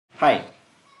Hi,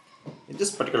 in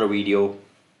this particular video,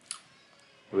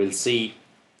 we'll see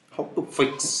how to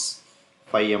fix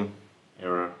FiveM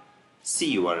error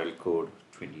CURL code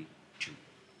 22.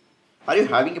 Are you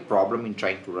having a problem in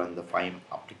trying to run the FiveM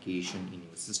application in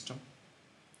your system?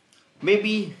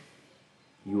 Maybe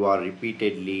you are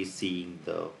repeatedly seeing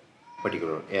the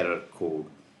particular error code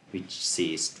which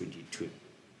says 22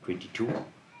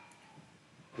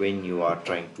 when you are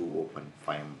trying to open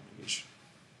FiveM application.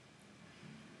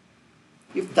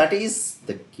 If that is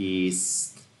the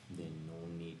case, then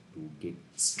no need to get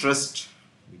stressed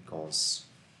because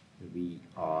we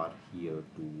are here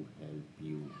to help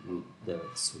you with the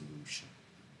solution.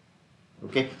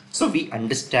 Okay, so we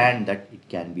understand that it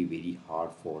can be very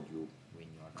hard for you when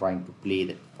you are trying to play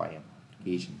that FiveM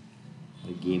application,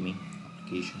 the gaming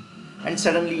application, and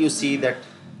suddenly you see that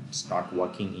it's not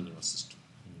working in your system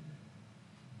anymore.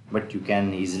 But you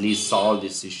can easily solve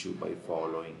this issue by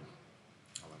following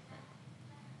our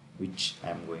guide, which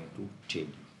I am going to tell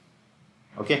you.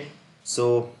 Okay,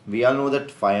 so we all know that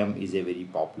FiveM is a very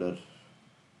popular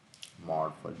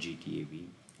mod for GTA-V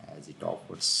as it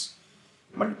offers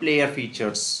multiplayer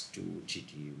features to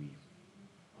GTA-V,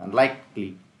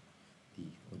 unlikely the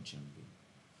original game.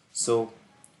 So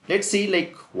let's see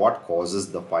like what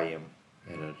causes the FiveM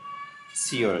error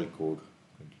CURL code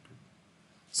 22.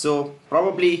 So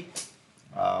probably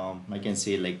I can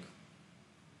say like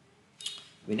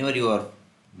whenever you are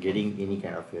getting any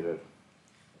kind of error,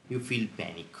 you feel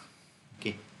panic.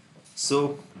 Okay,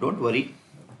 so don't worry,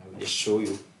 I will just show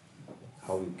you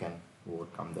how you can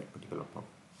overcome that particular problem.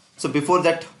 So before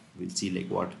that, we'll see like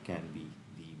what can be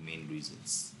the main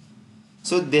reasons.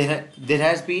 So there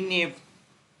has been a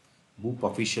Boop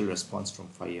official response from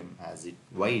FiveM as it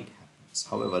why it happens.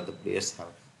 However, the players have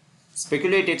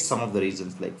speculated some of the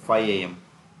reasons like 5 a.m.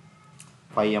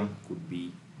 FiveM could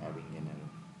be having an error.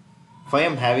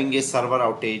 FiveM having a server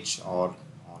outage or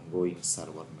ongoing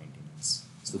server maintenance.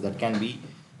 So that can be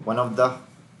one of the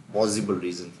possible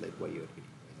reasons like why you are getting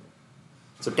error.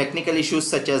 So technical issues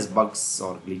such as bugs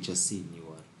or glitches in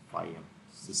your FiveM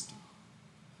system,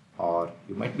 or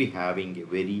you might be having a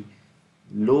very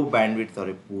low bandwidth or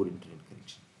a poor internet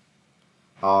connection,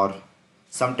 or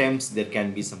sometimes there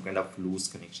can be some kind of loose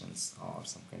connections or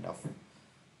some kind of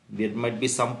there might be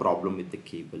some problem with the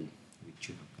cable which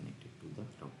you have connected to the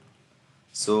router.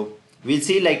 So we'll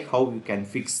see like how you can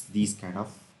fix these kind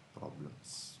of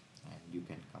problems and you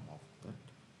can come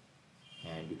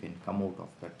out of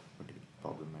that particular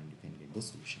problem and you can get the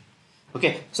solution.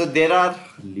 Okay, so there are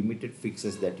limited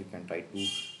fixes that you can try to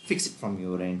fix it from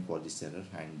your end for this error,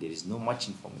 and there is no much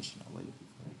information available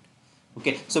for it.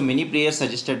 Okay, so many players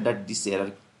suggested that this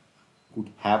error could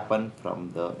happen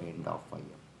from the end of FiveM.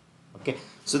 Okay,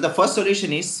 so the first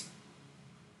solution is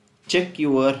check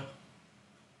your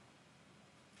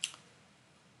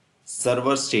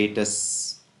server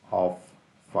status of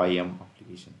FiveM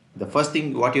application. The first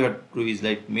thing what you have to do is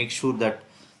like make sure that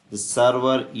the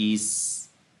server is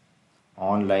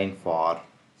online for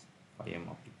FiveM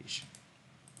application.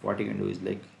 What you can do is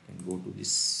like you can go to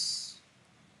this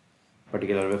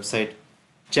particular website,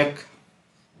 check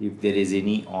if there is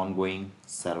any ongoing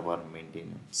server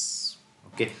maintenance.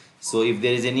 Okay, so if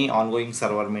there is any ongoing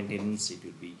server maintenance, it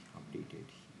will be updated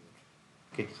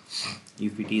here. Okay,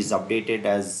 if it is updated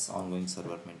as ongoing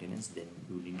server maintenance, then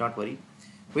you need not worry.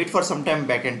 Wait for some time,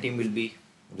 backend team will be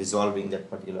resolving that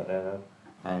particular error,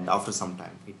 and after some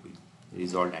time it will be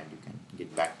resolved and you can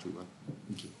get back to your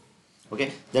game.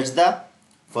 Okay, that's the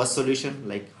first solution,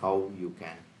 like how you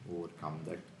can overcome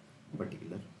that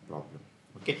particular problem.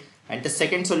 Okay, and the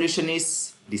second solution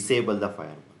is disable the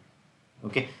firewall.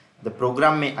 Okay, the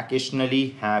program may occasionally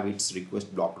have its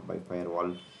request blocked by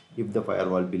firewall if the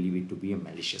firewall believe it to be a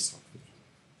malicious software.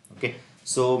 Okay,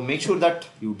 so make sure that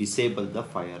you disable the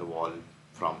firewall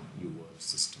from your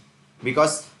system,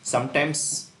 because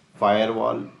sometimes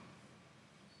firewall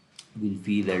will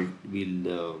feel that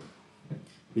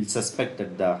will suspect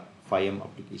that the FiveM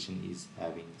application is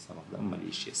having some of the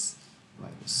malicious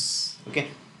virus. Okay,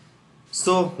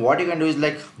 so what you can do is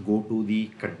like go to the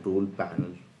control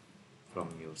panel from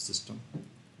your system.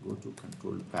 Go to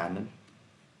control panel.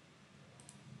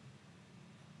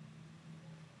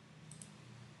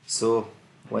 So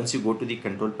once you go to the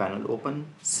control panel, open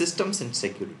systems and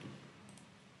security.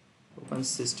 Open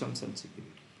systems and security.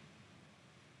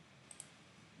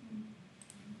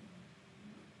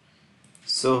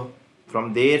 So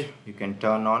from there you can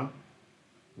turn on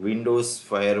Windows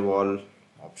Firewall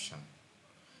option.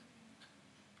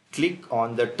 Click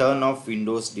on the turn off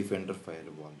Windows Defender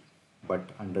Firewall, but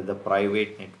under the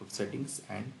private network settings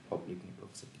and public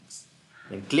network settings.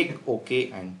 Then click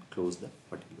OK and close the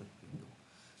particular window.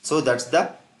 So that's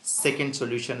the second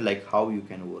solution, like how you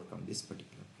can overcome this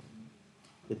particular problem.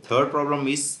 The third problem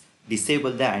is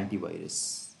disable the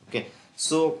antivirus. Okay,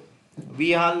 so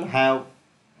we all have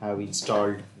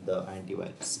installed the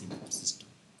antivirus in our system.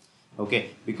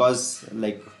 Okay, because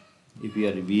like if we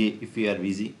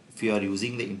are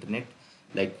using the internet,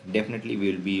 like definitely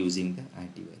we will be using the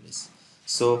antivirus.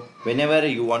 So whenever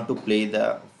you want to play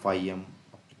the FiveM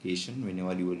application,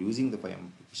 whenever you are using the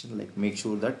FiveM application, like make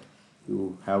sure that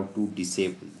you have to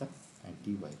disable the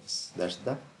antivirus. That's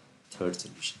the third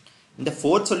solution. And the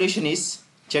fourth solution is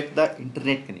check the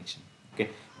internet connection. Okay,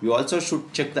 you also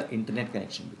should check the internet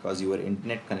connection, because your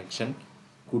internet connection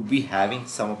could be having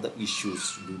some of the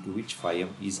issues due to which FiveM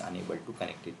is unable to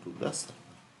connect it to the server.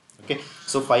 Okay,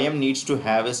 so FiveM needs to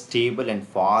have a stable and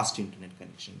fast internet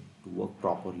connection to work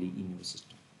properly in your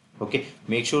system. Okay,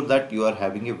 make sure that you are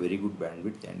having a very good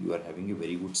bandwidth and you are having a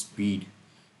very good speed,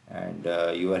 and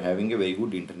you are having a very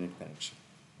good internet connection,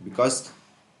 because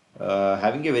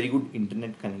having a very good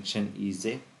internet connection is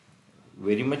a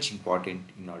very much important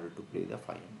in order to play the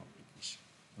FiveM application.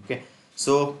 Okay,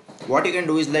 so what you can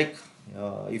do is like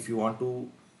if you want to,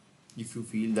 if you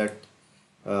feel that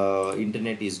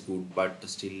internet is good but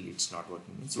still it's not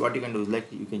working, so what you can do is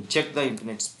like you can check the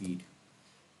internet speed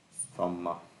from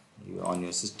on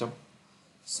your system.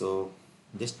 So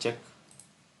just check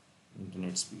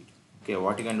internet speed. Okay,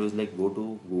 what you can do is like go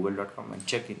to google.com and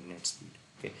check internet speed.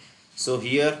 Okay, so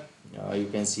here you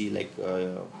can see like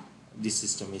this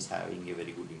system is having a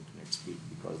very good internet speed,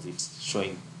 because it's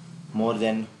showing more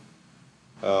than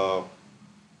uh,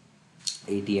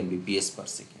 80 Mbps per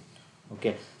second.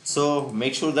 Okay, so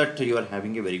make sure that you are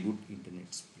having a very good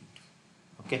internet speed.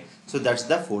 Okay, so that's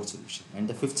the fourth solution. And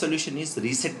the fifth solution is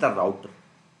reset the router.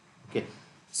 Okay,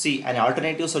 see, an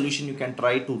alternative solution, you can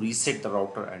try to reset the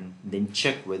router and then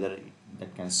check whether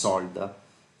that can solve the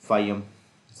FiveM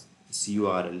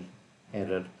CURL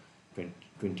error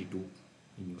 2022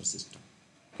 in your system.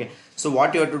 Okay, so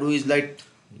what you have to do is like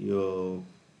you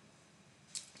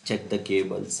check the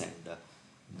cables and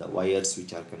the wires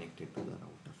which are connected to the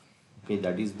router. Okay,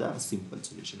 that is the simple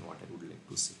solution what I would like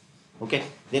to say. Okay,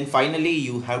 then finally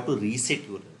you have to reset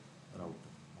your router.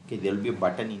 Okay, there will be a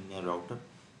button in your router.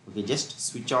 Okay, just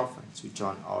switch off and switch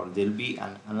on, or there will be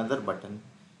another button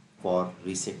for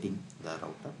resetting the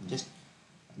router. Just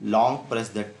long press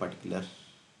that particular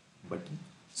button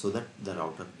so that the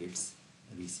router gets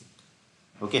reset.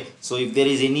 Okay, so if there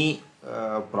is any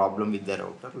problem with the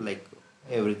router, like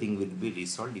everything will be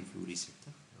resolved if you reset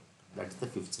the router. That's the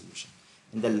fifth solution.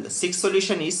 And the sixth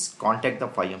solution is contact the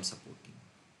FiveM support team.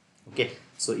 Okay,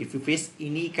 so if you face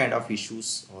any kind of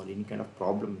issues or any kind of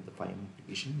problem with the FiveM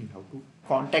application, you have to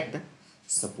contact the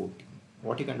support team.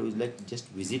 What you can do is like just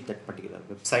visit that particular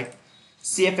website,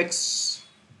 cfx.re.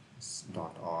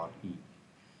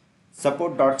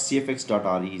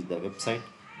 Support.cfx.re is the website.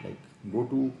 Like go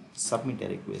to submit a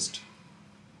request.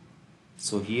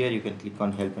 So here you can click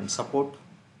on help and support.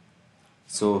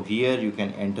 So here you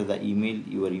can enter the email,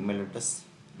 your email address.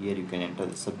 Here you can enter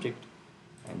the subject,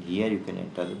 and here you can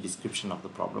enter the description of the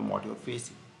problem what you are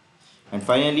facing. And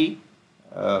finally,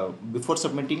 before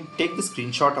submitting, take the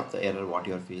screenshot of the error what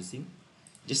you are facing.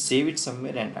 Just save it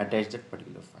somewhere and attach that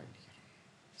particular file here.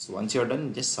 So once you are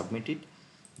done, just submit it.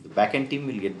 The backend team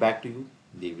will get back to you.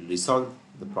 They will resolve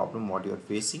the problem what you are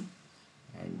facing,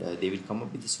 and they will come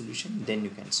up with the solution. Then you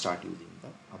can start using the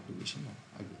application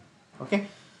again. Okay,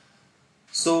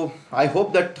 so I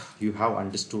hope that you have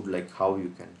understood like how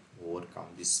you can overcome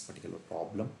this particular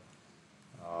problem.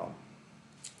 uh,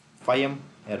 FiveM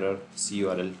error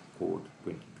CURL code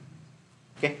 22.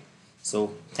 Okay,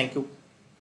 so thank you.